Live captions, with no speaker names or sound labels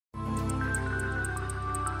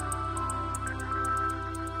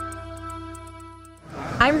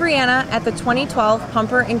I'm Brianna at the 2012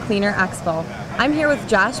 Pumper and Cleaner Expo. I'm here with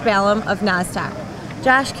Josh Ballum of Nozzteq.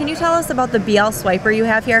 Josh, can you tell us about the BL Swiper you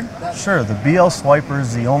have here? Sure, the BL Swiper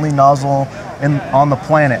is the only nozzle on the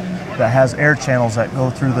planet that has air channels that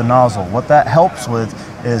go through the nozzle. What that helps with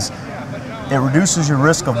is it reduces your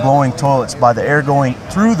risk of blowing toilets by the air going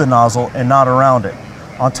through the nozzle and not around it.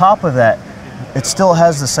 On top of that, it still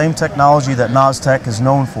has the same technology that Nozzteq is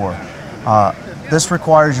known for. This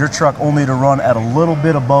requires your truck only to run at a little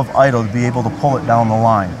bit above idle to be able to pull it down the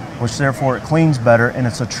line, which therefore it cleans better, and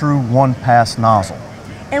it's a true one-pass nozzle.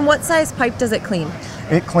 And what size pipe does it clean?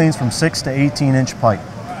 It cleans from 6 to 18-inch pipe.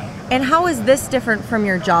 And how is this different from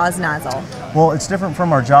your Jaws nozzle? Well, it's different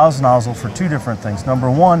from our Jaws nozzle for two different things.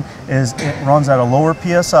 Number one is it runs at a lower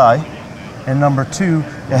PSI, and number two,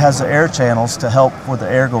 it has the air channels to help with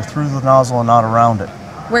the air go through the nozzle and not around it.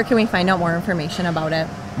 Where can we find out more information about it?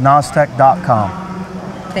 Nozzteq.com.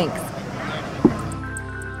 Thanks.